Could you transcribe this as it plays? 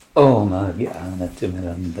Om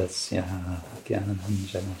Ajnanatimidandasya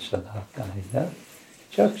Jnananjana Shalakaya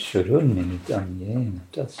Chakshurunmilitam Yena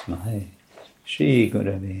Tasmai Shri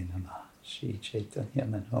Gurave Namah Shri Chaitanya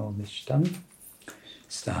Manobishtam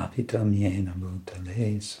Stapitam Yena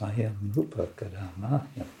Bhutale Swayam Rupa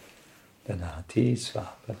Kadamaya Dadati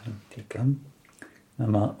Swapadantikam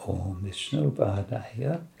Nama Om Vishnu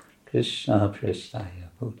Padaya Krishna Prestaya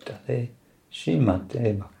Bhutale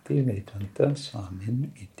Shrimate Bhaktivedanta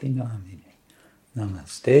Swamin Iti Namine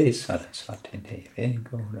Namaste Saraswati Deve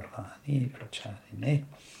Gauravani Pracharine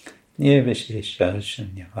Nirvishesha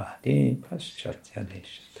Shunyavadi Paschatya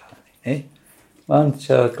Deshatarine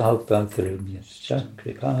Vancha Kalpa Tarubhyascha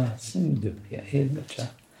Kripa Sindhubhya Evacha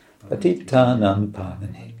Patitanam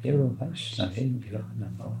Pavanebhyo Vaishnavebhyo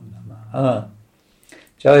Namo Namaha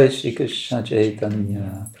Jai Shri Krishna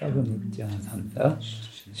Chaitanya Prabhu Nityananda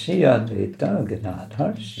Shri Advaita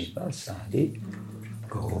Gadadhar Shivasadi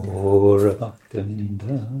Gaura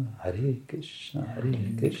Bhaktavinda Hare Krishna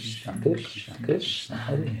Krishna Krishna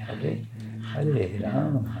Hare Hare Hare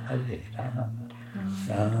Rama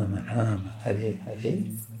Rama Rama Hare Hare.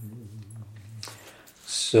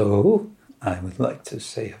 So I would like to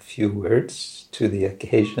say a few words to the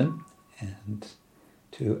occasion and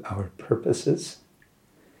to our purposes.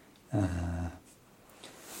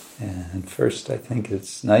 And first, I think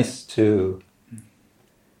it's nice to,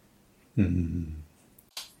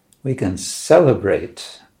 we can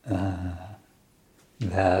celebrate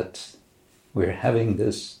that we're having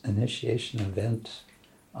this initiation event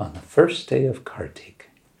on the first day of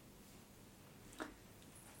Kartik.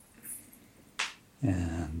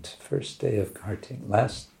 And first day of Kartik.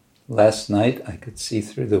 Last night, I could see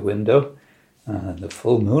through the window the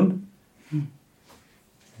full moon.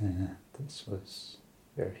 This was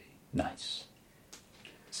very nice.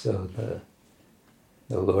 So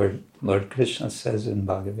the Lord Krishna says in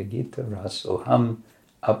Bhagavad Gita, Rasoham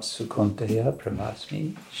apsukonteya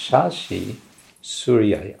prabhasmi shashi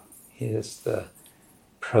suryaya. He is the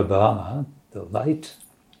prabha, the light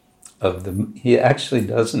of the. He actually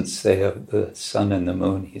doesn't say of the sun and the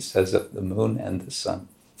moon. He says of the moon and the sun.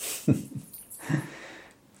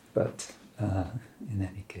 But in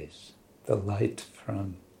any case, the light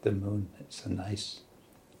from the moon is a nice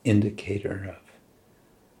indicator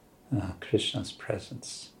of Krishna's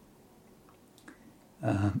presence.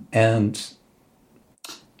 And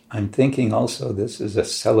I'm thinking also this is a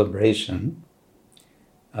celebration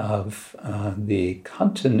of the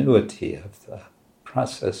continuity of the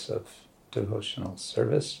process of devotional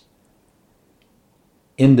service,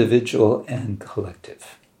 individual and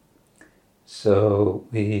collective. So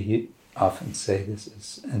we often say this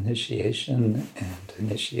is initiation, and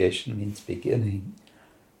initiation means beginning.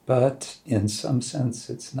 But in some sense,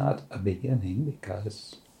 it's not a beginning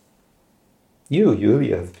because you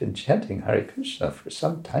have been chanting Hare Krishna for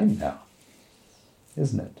some time now,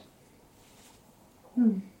 isn't it?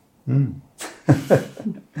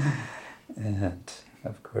 And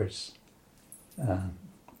of course,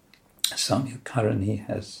 Samyukarani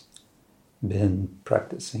has been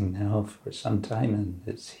practicing now for some time and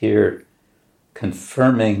is here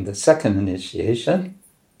confirming the second initiation,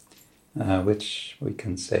 which we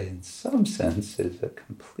can say in some sense is a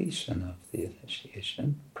completion of the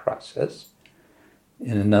initiation process.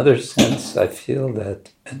 In another sense, I feel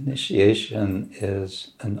that initiation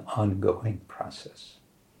is an ongoing process.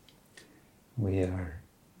 We are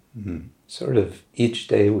sort of, each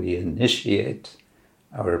day we initiate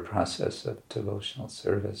our process of devotional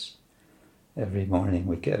service. Every morning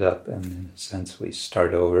we get up and in a sense we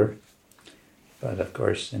start over. But of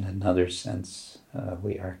course, in another sense,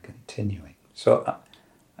 we are continuing. So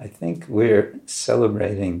I think we're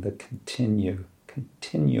celebrating the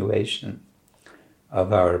continuation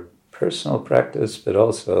of our personal practice, but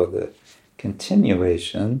also the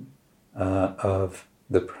continuation of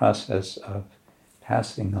the process of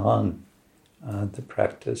passing on the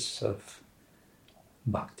practice of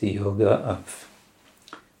bhakti yoga, of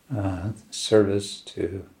service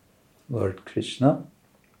to Lord Krishna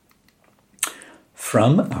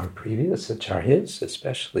from our previous acharyas,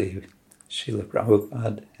 especially Srila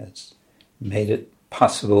Prabhupada has made it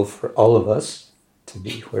possible for all of us to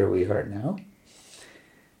be where we are now,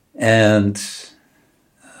 and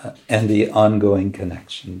the ongoing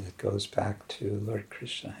connection that goes back to Lord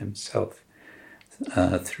Krishna himself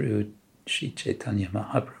through Sri Chaitanya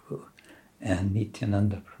Mahaprabhu and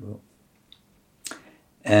Nityananda Prabhu.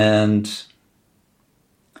 And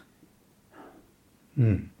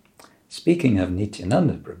speaking of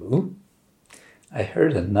Nityananda Prabhu, I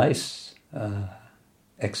heard a nice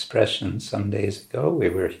expression some days ago. We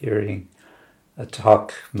were hearing a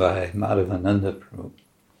talk by Madhavananda Prabhu,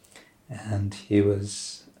 And he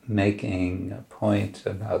was making a point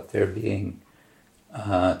about there being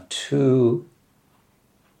 2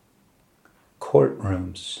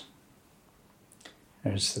 courtrooms.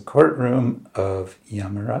 There's the courtroom of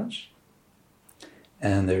Yamaraj,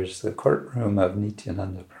 and there's the courtroom of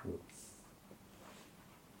Nityananda Prabhu.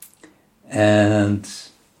 And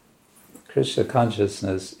Krishna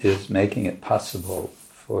consciousness is making it possible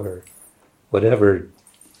for whatever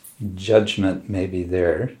judgment may be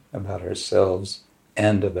there about ourselves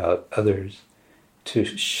and about others to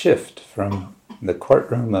shift from the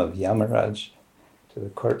courtroom of Yamaraj to the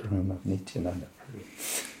courtroom of Nityananda Prabhu.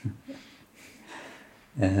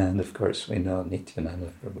 And of course we know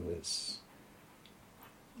Nityananda Prabhu is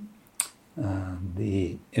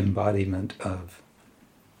the embodiment of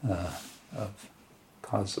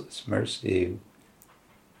causeless mercy,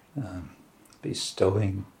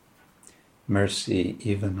 bestowing mercy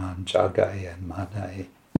even on Jagai and Madai.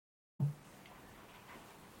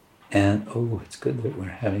 And it's good that we're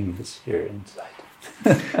having this here inside.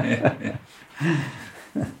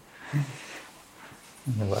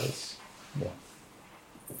 Otherwise,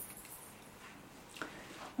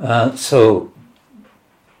 so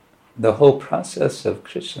the whole process of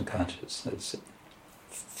Krishna consciousness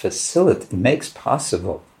makes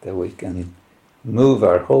possible that we can move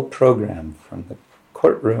our whole program from the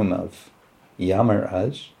courtroom of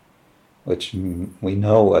Yamaraj, which we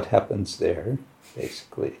know what happens there.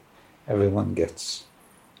 Basically, everyone gets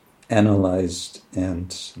analyzed and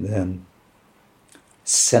then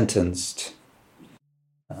sentenced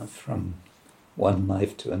from one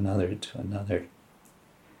life to another.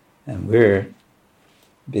 And we're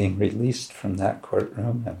being released from that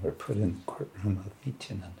courtroom, and we're put in the courtroom of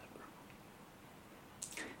Nityananda.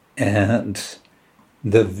 And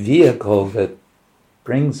the vehicle that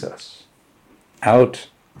brings us out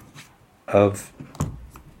of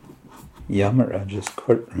Yamaraj's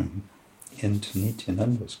courtroom into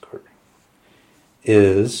Nityananda's courtroom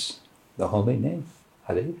is the holy name,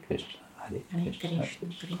 Hare Krishna, Hare Krishna,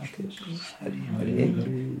 Krishna Krishna, Hare Hare,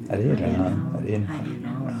 Hare Rama, Hare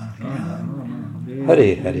Rama,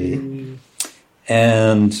 Hare Hare.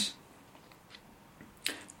 And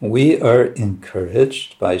we are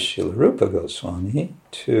encouraged by Srila Rupa Goswami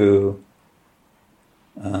to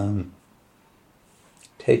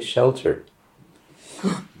take shelter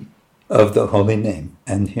of the holy name.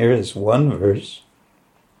 And here is one verse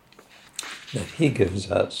that he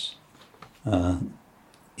gives us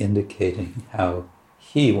indicating how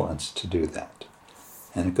he wants to do that.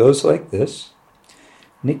 And it goes like this: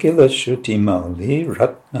 Nikila Shruti Mauli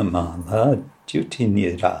Ratnamala Duti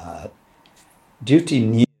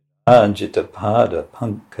Nirajitapada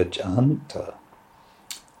Pankajanta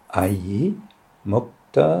Ayi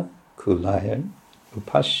Mukta Kulayar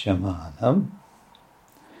Upashyamanam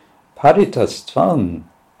Paritastvam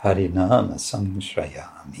Harinama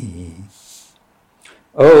Samshrayami.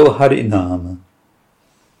 O Harinama,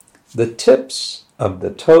 the tips of the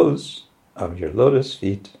toes of your lotus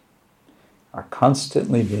feet are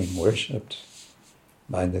constantly being worshipped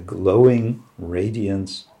by the glowing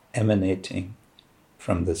radiance emanating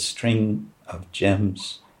from the string of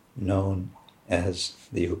gems known as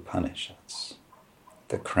the Upanishads,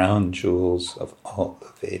 the crown jewels of all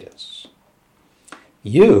the Vedas.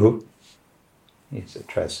 You, he's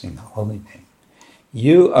addressing the holy name,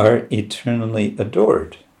 you are eternally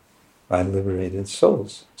adored by liberated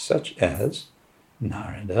souls, such as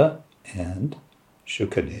Narada and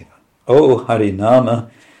Shukadeva. O Harinama,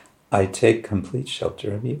 I take complete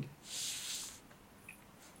shelter of you.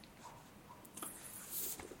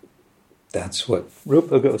 That's what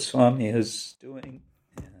Rupa Goswami is doing,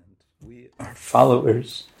 and we are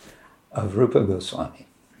followers of Rupa Goswami.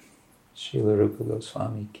 Srila Rupa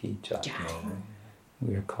Goswami ki jai.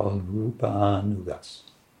 We are called Rupanugas.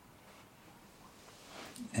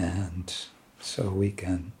 And so we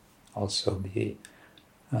can also be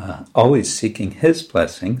always seeking his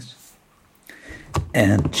blessings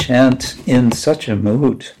and chant in such a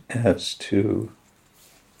mood as to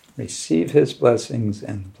receive his blessings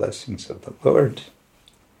and the blessings of the Lord.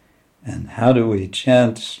 And how do we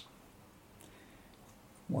chant?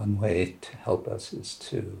 One way to help us is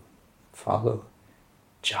to follow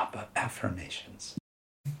japa affirmations,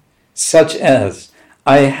 such as,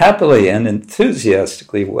 I happily and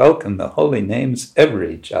enthusiastically welcome the holy names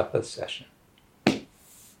every japa session.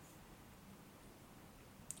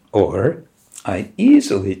 Or, I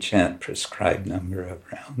easily chant prescribed number of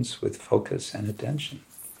rounds with focus and attention.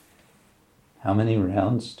 How many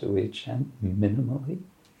rounds do we chant minimally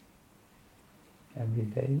every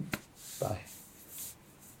day? 5.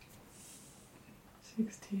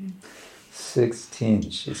 16. 16,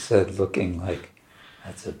 she said, looking like,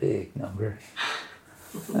 that's a big number.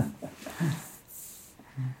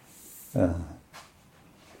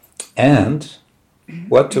 And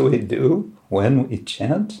what do we do when we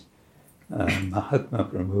chant? Mahatma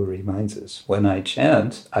Prabhu reminds us, when I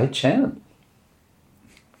chant, I chant.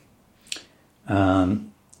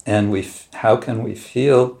 And how can we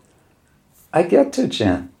feel? I get to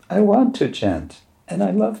chant, I want to chant, and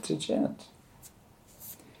I love to chant.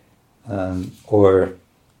 Or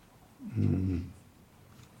in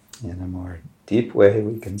a more deep way,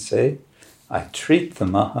 we can say, I treat the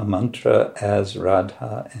Maha Mantra as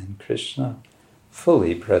Radha and Krishna,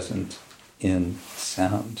 fully present in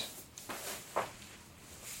sound.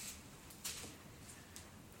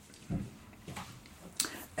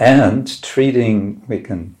 And treating, we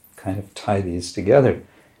can kind of tie these together,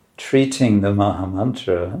 treating the Maha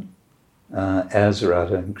Mantra as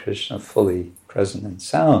Radha and Krishna fully present in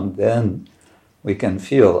sound, then we can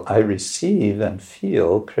feel, I receive and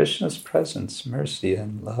feel Krishna's presence, mercy,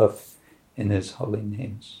 and love in his holy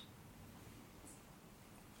names.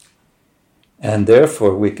 And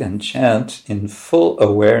therefore we can chant in full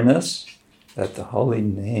awareness that the holy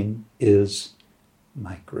name is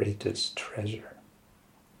my greatest treasure.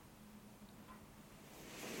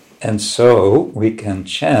 And so we can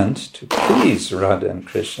chant to please Radha and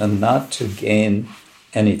Krishna, not to gain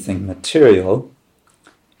anything material,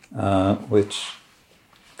 which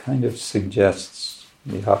kind of suggests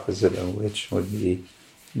the opposite of which would be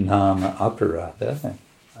Nama Aparada.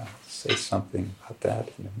 I'll say something about that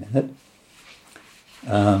in a minute.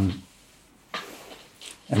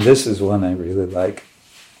 And this is one I really like.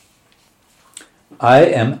 I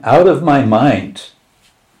am out of my mind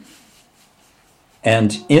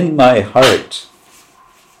and in my heart,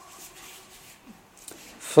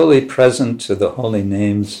 fully present to the holy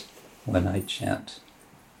names when I chant.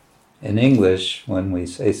 In English, when we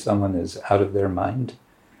say someone is out of their mind,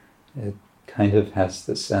 it kind of has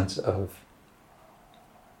the sense of,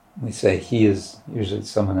 we say he is usually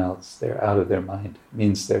someone else, they're out of their mind. It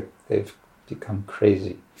means they've become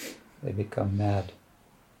crazy, they become mad.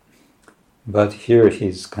 But here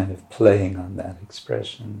he's kind of playing on that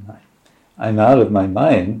expression. I'm out of my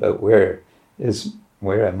mind, but where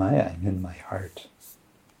am I? I'm in my heart,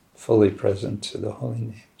 fully present to the holy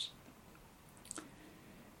names.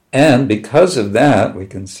 And because of that, we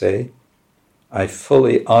can say, I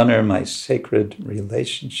fully honor my sacred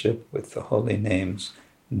relationship with the holy names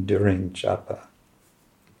during japa.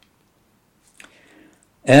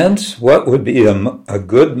 And what would be a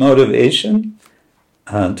good motivation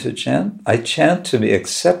to chant? I chant to be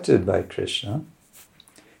accepted by Krishna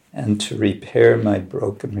and to repair my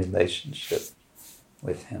broken relationship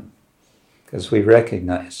with him. Because we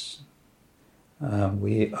recognize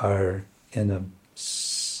we are in a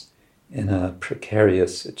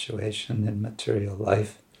precarious situation in material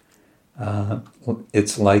life.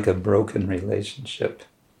 It's like a broken relationship.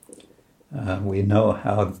 We know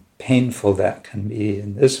how painful that can be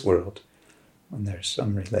in this world when there's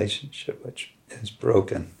some relationship which is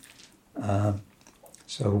broken.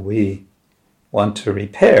 So we want to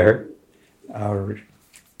repair our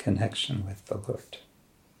connection with the Lord.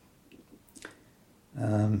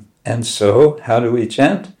 And so, how do we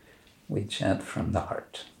chant? We chant from the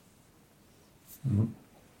heart.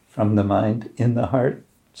 From the mind, in the heart,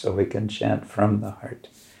 so we can chant from the heart.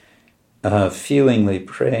 Feelingly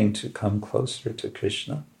praying to come closer to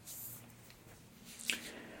Krishna.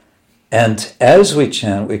 And as we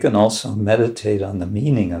chant, we can also meditate on the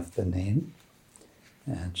meaning of the name.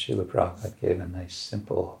 And Srila Prabhupada gave a nice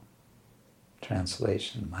simple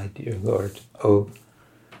translation. My dear Lord, O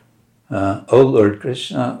Lord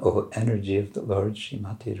Krishna, O energy of the Lord,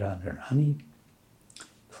 Srimati Radharani,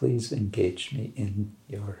 please engage me in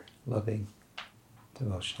your loving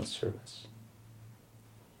devotional service.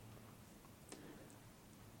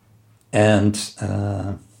 And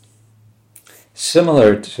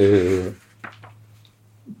similar to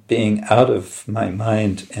being out of my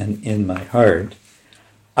mind and in my heart,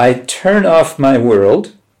 I turn off my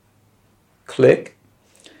world, click,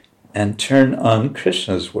 and turn on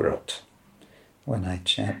Krishna's world when I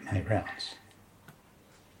chant my rounds.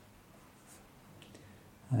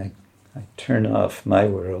 I turn off my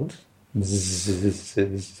world, and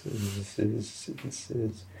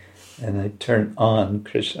I turn on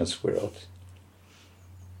Krishna's world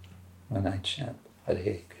when I chant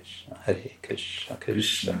Hare Krishna,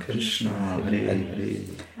 Krishna Krishna, Hare Hare,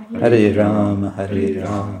 Hare Rama,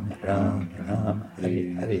 Rama Rama,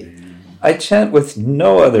 Hare Hare. I chant with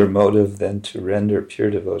no other motive than to render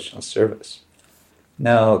pure devotional service.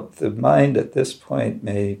 Now, the mind at this point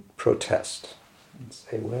may protest and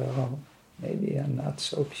say, well, maybe I'm not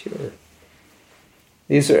so pure.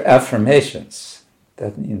 These are affirmations.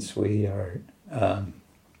 That means we are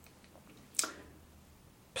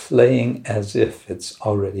playing as if it's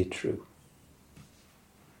already true.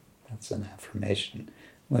 That's an affirmation.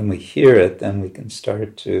 When we hear it, then we can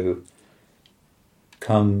start to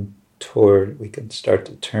turn toward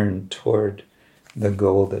the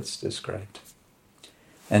goal that's described.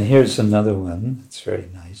 And here's another one that's very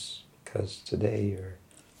nice, because today you're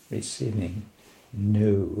receiving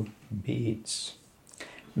new beads.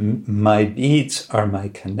 My beads are my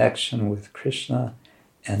connection with Krishna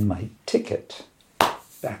and my ticket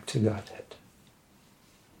back to Godhead.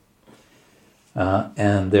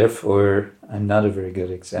 And therefore, I'm not a very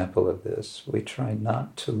good example of this. We try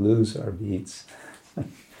not to lose our beads.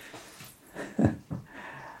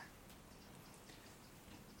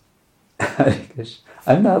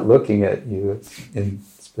 I'm not looking at you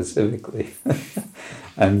specifically.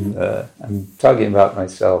 I'm talking about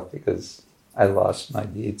myself because I lost my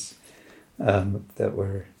beads that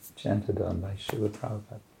were chanted on by Srila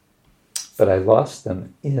Prabhupada. But I lost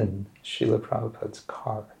them in Srila Prabhupada's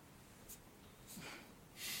car.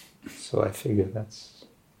 So I figure that's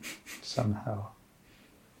somehow,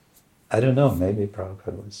 I don't know, maybe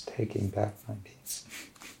Prabhupada was taking back my beads.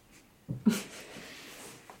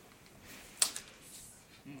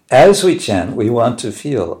 As we chant, we want to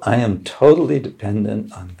feel, I am totally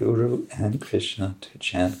dependent on Guru and Krishna to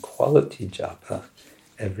chant quality japa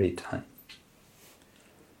every time.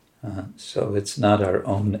 So it's not our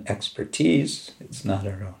own expertise, it's not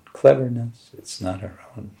our own cleverness, it's not our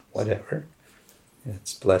own whatever.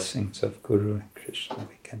 It's blessings of Guru and Krishna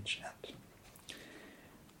we can chant.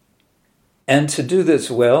 And to do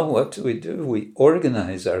this well, what do? We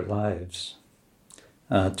organize our lives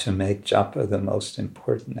to make japa the most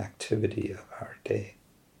important activity of our day.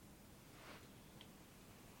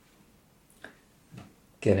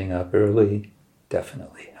 Getting up early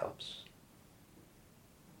definitely helps.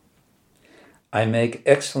 I make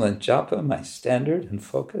excellent japa my standard and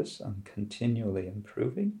focus on continually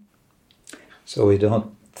improving. So we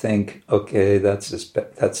don't think, okay, that's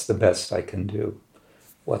the best I can do.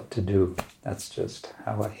 What to do? That's just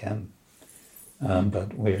how I am.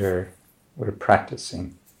 But we're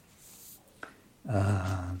practicing,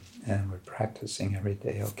 and we're practicing every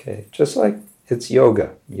day. Okay, just like it's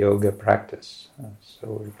yoga practice.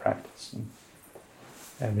 So we're practicing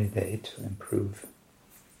every day to improve.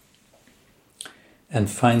 And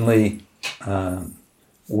finally,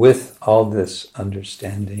 with all this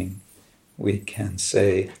understanding, we can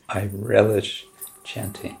say, I relish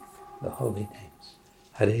chanting the holy names.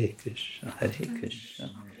 Hare Krishna, Krishna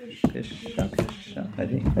Krishna, Hare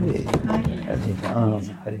Hare, Hare Ram,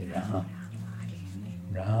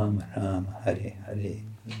 Ram Ram, Hare Hare.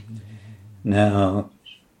 Now,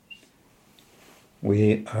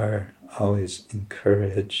 we are always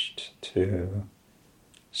encouraged to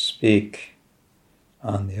speak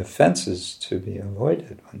on the offenses to be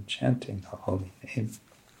avoided when chanting the holy name.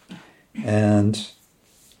 And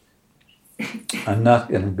I'm not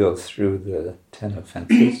going to go through the 10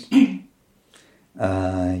 offenses.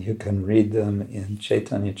 You can read them in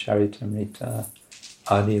Chaitanya Charitamrita,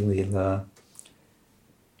 Adi Lila,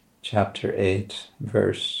 chapter 8,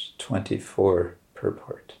 verse 24,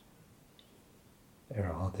 purport.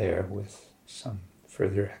 They're all there with some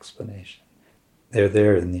further explanation. They're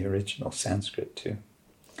there in the original Sanskrit too.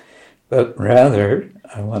 But rather,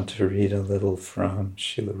 I want to read a little from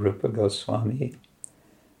Srila Rupa Goswami.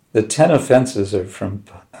 The 10 offenses are from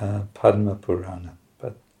Padma Purana,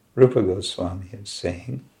 but Rupa Goswami is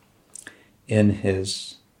saying in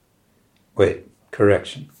his... back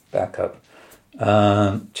up.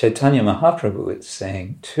 Chaitanya Mahaprabhu is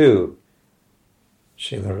saying to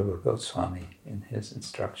Srila Rupa Goswami in his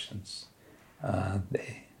instructions.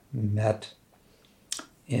 They met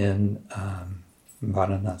in...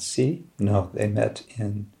 Varanasi? No, they met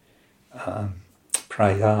in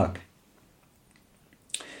Prayag.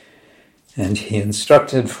 And he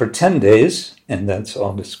instructed for 10 days, and that's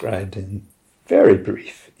all described in very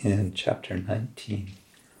brief in chapter 19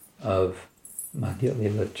 of Madhya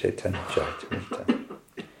Lila Chaitanya Charitamrita.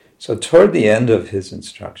 So toward the end of his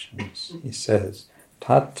instructions, he says,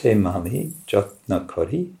 Tate mali jotna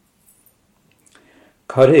kori,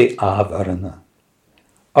 kare avarana.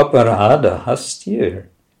 Aparada hastir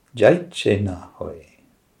jaiche na hoy.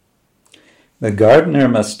 The gardener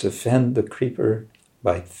must defend the creeper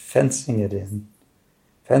by fencing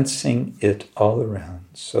it all around,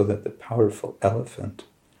 so that the powerful elephant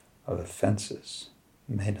of offenses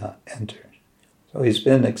may not enter. So he's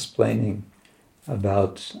been explaining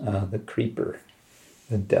about the creeper,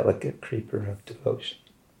 the delicate creeper of devotion.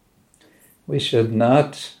 we should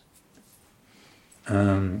not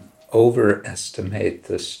overestimate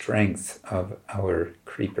the strength of our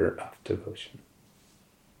creeper of devotion.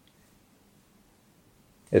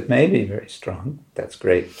 It may be very strong, that's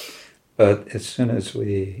great, but as soon as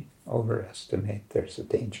we overestimate, there's a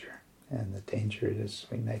danger. And the danger is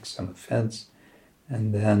we make some offense,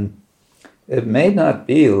 and then it may not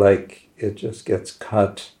be like it just gets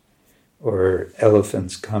cut or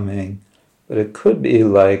elephants coming, but it could be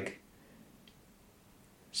like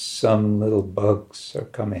some little bugs are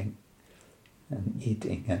coming and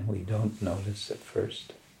eating, and we don't notice at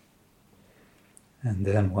first. And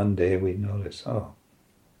then one day we notice, oh,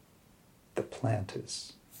 the plant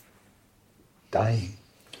is dying.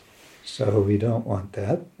 So we don't want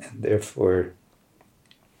that, and therefore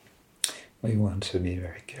we want to be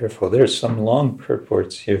very careful. There's some long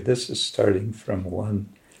purports here. This is starting from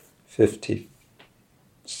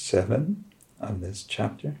 157 of this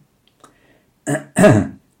chapter.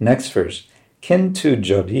 Next verse. Kintu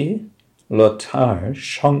jodi lotar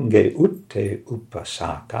shonge utte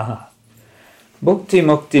upasaka bhukti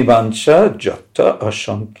mukti vancha jota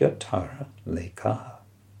ashankya tara leka.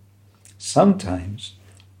 Sometimes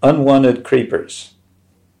unwanted creepers,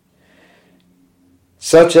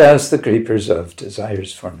 such as the creepers of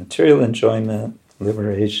desires for material enjoyment,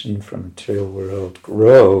 liberation from material world,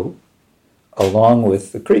 grow along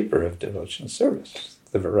with the creeper of devotional service.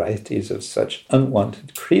 The varieties of such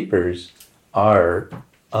unwanted creepers are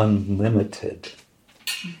unlimited.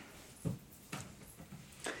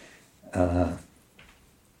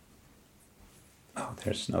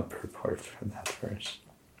 There's no purport for that verse.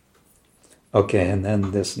 Okay, and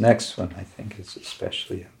then this next one I think is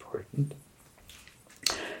especially important.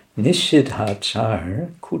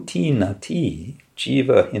 Nishidhachar kutinati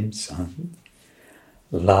jiva himsan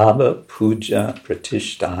labha puja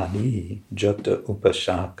pratishtani jata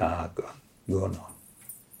upashaka gono.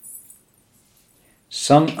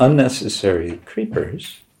 Some unnecessary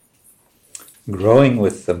creepers growing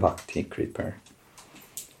with the bhakti creeper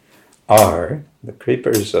are the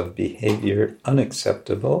creepers of behavior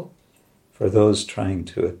unacceptable for those trying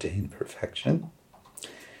to attain perfection,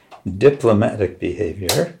 diplomatic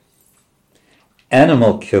behavior,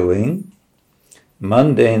 animal killing,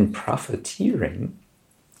 mundane profiteering,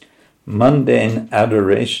 mundane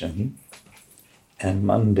adoration, and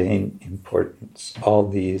mundane importance. All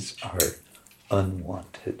these are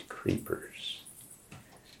unwanted creepers.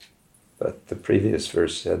 But the previous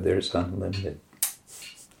verse said there's unlimited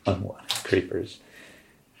unwanted creepers.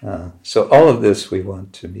 So all of this we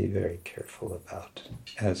want to be very careful about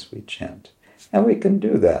as we chant. And we can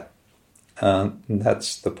do that. And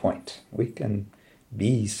that's the point. We can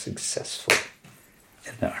be successful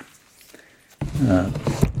in our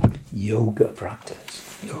yoga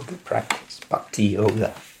practice, bhakti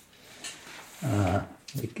yoga.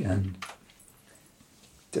 We can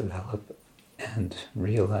develop and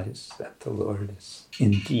realize that the Lord is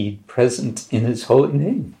indeed present in His holy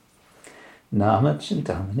name. Nama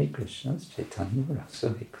Chintamani Krishna's Chaitanya Rasa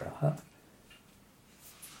Vigraha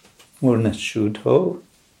Murna Shuddho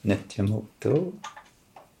Nityamukto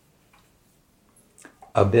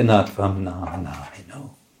Abhinatvam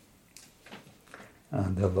Namanamino.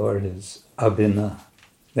 The Lord is Abhina.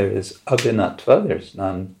 There is Abhinatva, there's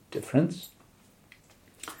non-difference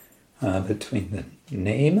between the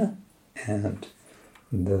name and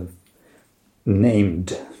the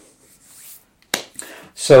named.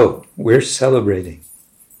 So we're celebrating,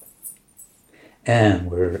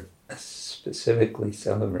 and we're specifically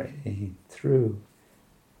celebrating through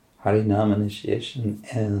Harinam initiation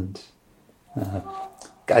and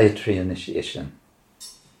Gayatri initiation.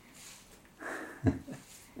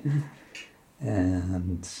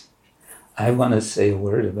 And I want to say a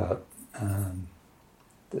word about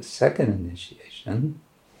the second initiation,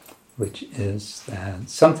 which is that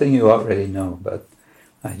something you already know, but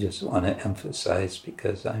I just want to emphasize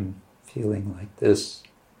because I'm feeling like this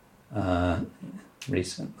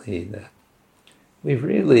recently, that we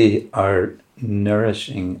really are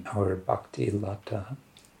nourishing our bhakti lata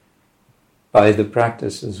by the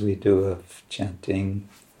practices we do of chanting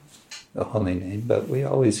the holy name, but we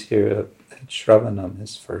always hear that Shravanam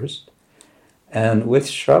is first. And with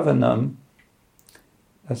Shravanam,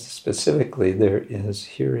 specifically, there is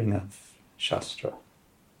hearing of Shastra.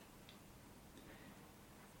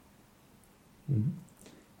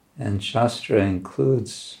 And Shastra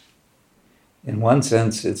includes, in one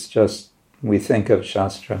sense, it's just, we think of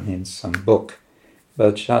Shastra means some book,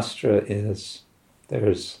 but Shastra is,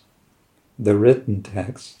 there's the written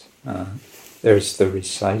text, there's the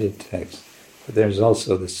recited text, but there's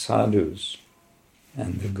also the sadhus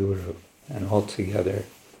and the guru, and altogether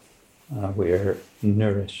we're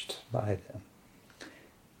nourished by them.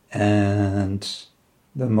 And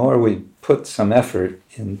the more we put some effort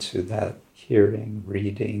into that hearing,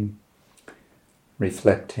 reading,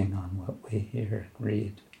 reflecting on what we hear and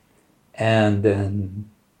read, and then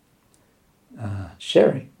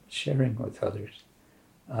sharing with others,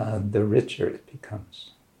 the richer it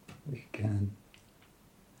becomes. We can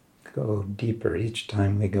go deeper each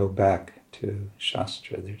time we go back to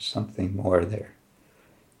Shastra. There's something more there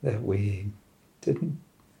that we didn't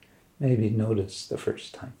maybe notice the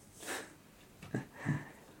first time.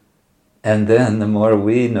 And then the more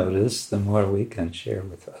we notice, the more we can share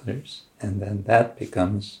with others. And then that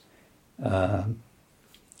becomes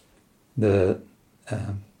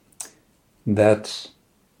that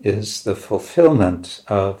is the fulfillment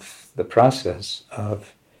of the process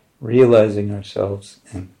of realizing ourselves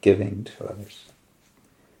and giving to others.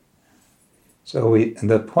 So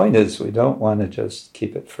the point is, we don't want to just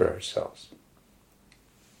keep it for ourselves.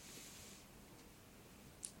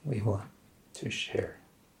 We want to share,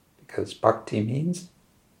 because bhakti means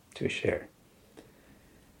to share.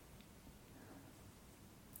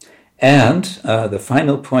 And the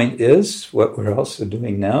final point is, what we're also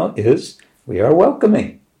doing now is, we are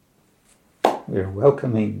welcoming. We are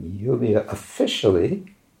welcoming Yulia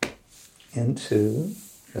officially into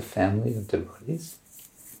the family of devotees.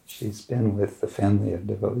 She's been with the family of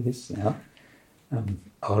devotees now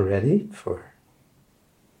already for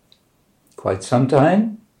quite some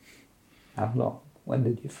time. How long? When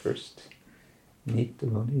did you first meet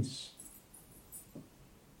devotees?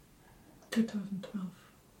 2012.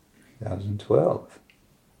 2012.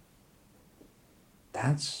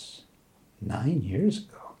 That's 9 years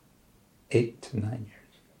ago. 8 to 9 years.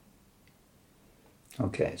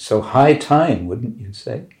 Okay, so high time, wouldn't you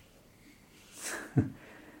say?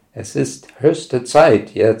 Es ist höchste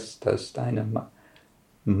Zeit, jetzt, dass deine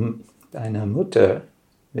Mutter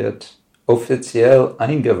wird offiziell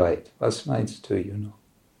eingeweiht. Was meinst du, Juno?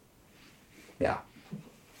 Ja.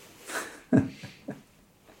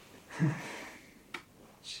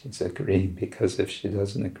 She's agreeing, because if she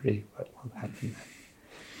doesn't agree, what will happen then?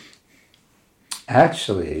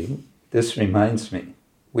 Actually, this reminds me,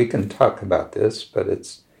 we can talk about this, but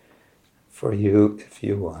it's for you if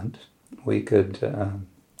you want. We could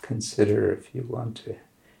consider if you want to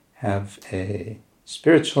have a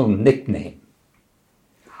spiritual nickname.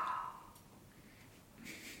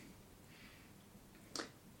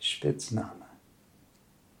 Spitzname.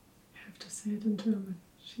 You have to say it in German.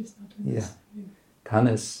 She's not in Ja. Kann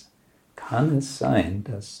es sein,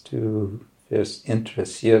 dass du wirst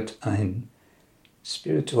interessiert, einen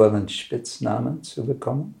spirituellen Spitznamen zu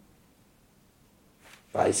bekommen?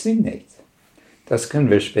 Weiß ich nicht. Das können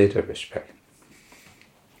wir später besprechen.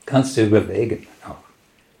 Kannst du überlegen auch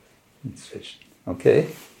inzwischen, okay?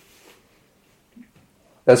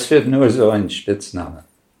 Das wird nur so ein Spitzname.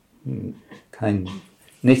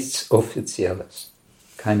 Nichts Offizielles.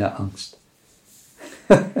 Keine Angst.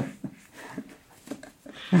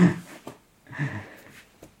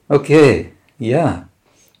 Okay, yeah.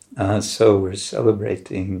 So we're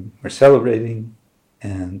celebrating,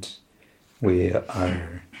 and we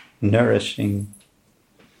are nourishing.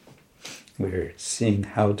 We're seeing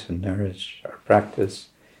how to nourish our practice,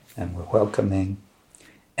 and we're welcoming.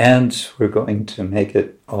 And we're going to make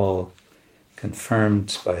it all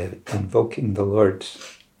confirmed by invoking the Lord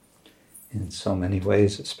in so many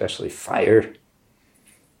ways, especially fire.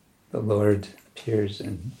 The Lord appears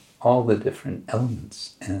in all the different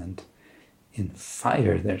elements, and in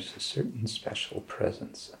fire there's a certain special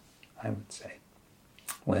presence, I would say,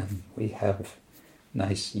 when we have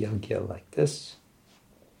nice yajna like this.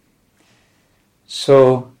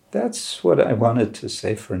 So that's what I wanted to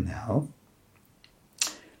say for now.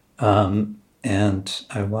 And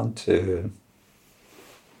I want to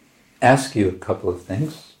ask you a couple of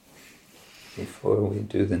things before we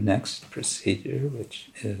do the next procedure,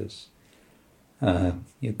 which is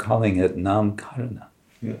you're calling it Namkarana.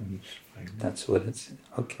 Yeah, That's what it's.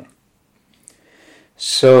 Okay.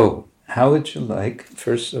 So, how would you like,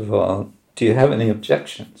 first of all, do you have any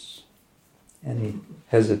objections? Any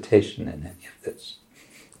hesitation in any of this?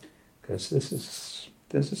 Because this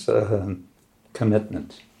is a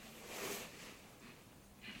commitment.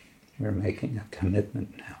 We're making a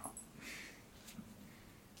commitment now.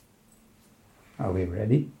 Are we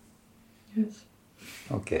ready? Yes.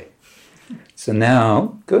 Okay. So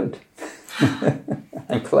now, good.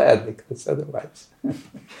 I'm glad, because otherwise.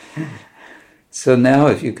 So now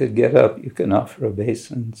if you could get up, you can offer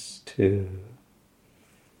obeisance to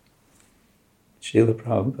Srila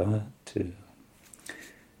Prabhupada, to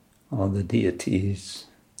all the deities,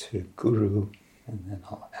 to Guru, and then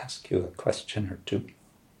I'll ask you a question or two.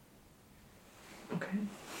 Okay.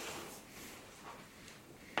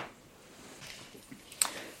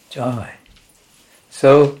 Joy.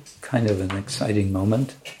 So, kind of an exciting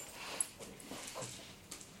moment.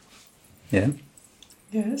 Yeah?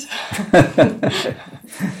 Yes.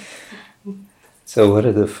 So what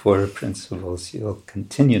are the 4 principles you'll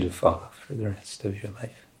continue to follow for the rest of your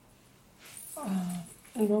life?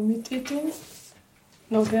 No meat eating,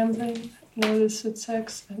 no gambling, no illicit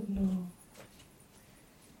sex, and no...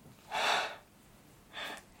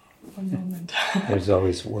 One moment. There's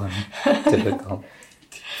always one difficult.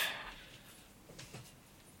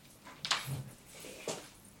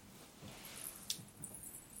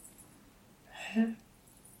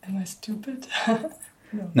 Am I stupid?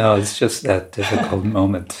 No, it's just that difficult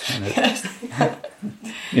moment. Yes.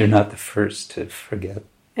 You're not the first to forget.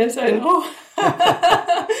 Yes, I know.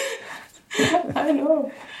 I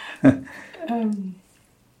know.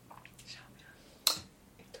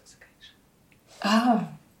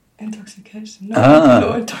 Intoxication.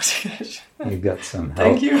 No intoxication. You got some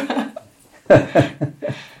help. Thank you.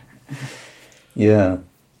 Yeah.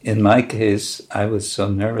 In my case, I was so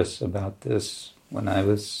nervous about this when I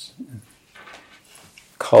was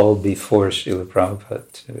called before Srila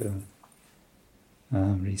Prabhupada to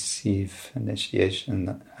receive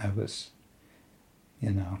initiation. I was,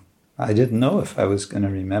 I didn't know if I was going to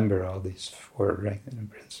remember all these 4 regular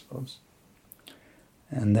principles.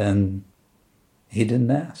 And then he didn't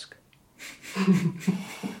ask.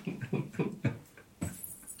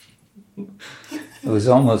 It was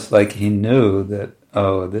almost like he knew that,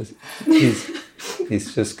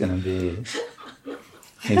 he's just going to be,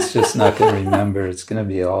 he's just not going to remember. It's going to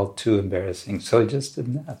be all too embarrassing. So he just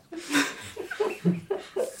didn't ask.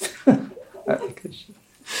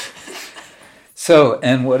 So,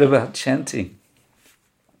 and what about chanting?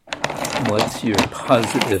 What's your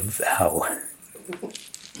positive vow?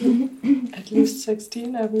 At least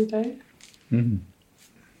 16 every day. Mm.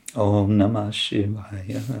 Om Namah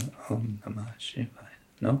Shivaya, Om Namah Shivaya.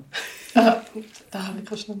 No? The Hare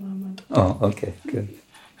Krishna Mahamantra. Oh, okay, good.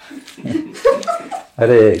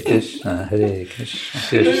 Hare Krishna, Hare Krishna,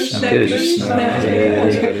 Krishna Krishna, Hare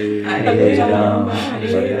Hare, Hare Rama,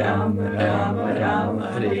 Rama Rama,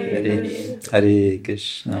 Hare Hare, Hare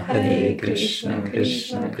Krishna,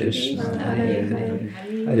 Krishna Krishna, Hare Hare,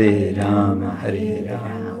 Hare Rama,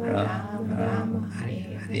 Rama,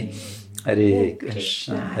 Hare Hare. Hare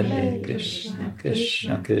Krishna,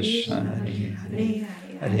 Krishna Krishna, Hare Hare,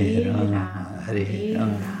 Hare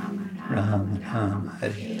Rama, Rama,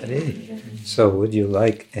 Hare Hare. So, would you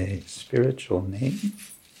like a spiritual name?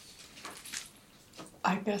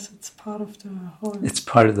 I guess it's part of the whole. It's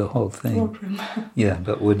part of the whole thing. Program. Yeah,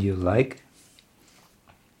 but would you like?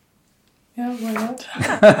 Yeah, why not?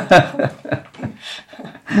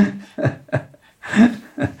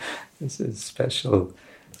 This is special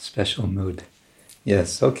mood.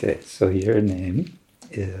 Yes, okay. So your name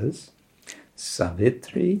is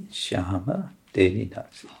Savitri Shyama Devi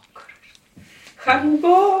Dasi.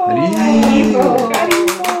 Haribo! Haribo!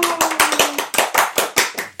 Haribo!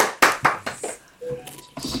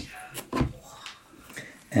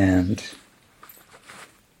 And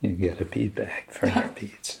you get a bead bag for your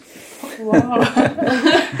beads. Wow.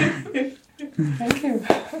 Thank you.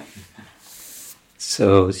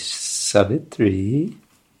 So Savitri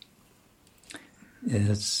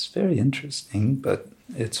is very interesting, but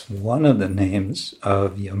it's one of the names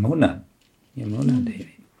of Yamuna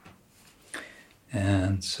Devi.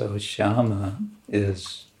 And so Shyama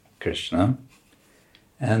is Krishna,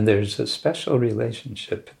 and there's a special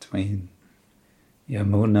relationship between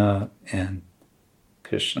Yamuna and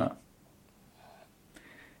Krishna.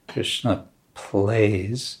 Krishna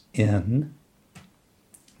plays in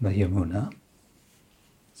the Yamuna,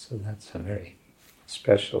 so that's a very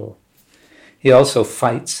special. He also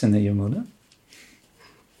fights in the Yamuna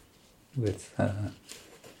with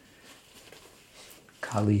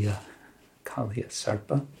Kaliya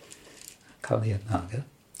Sarpa, Kaliya Naga.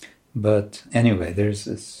 But anyway, there's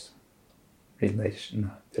this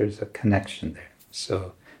relation, there's a connection there.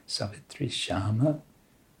 So, Savitri Shyama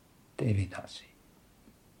Devi Dasi.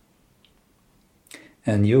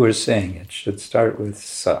 And you were saying it should start with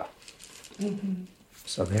Sa. Mm-hmm.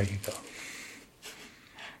 So there you go.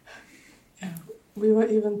 Yeah, we were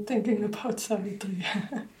even thinking about Savitri.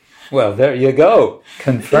 Well, there you go.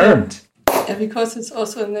 Confirmed. Yeah, because it's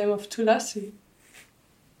also a name of Tulasi.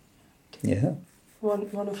 Yeah. One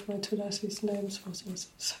of my Tulasi's names was also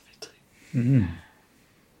Savitri. Mm.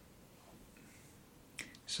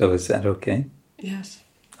 So is that okay? Yes.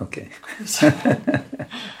 Okay.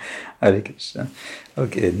 Hare Krishna.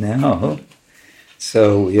 Okay, now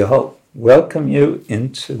So we all welcome you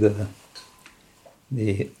into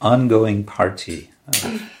the ongoing party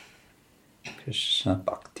of Krishna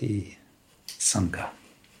Bhakti Sangha.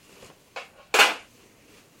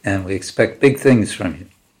 And we expect big things from you.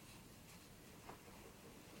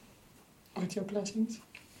 With your blessings.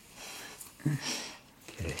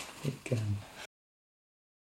 Okay, you can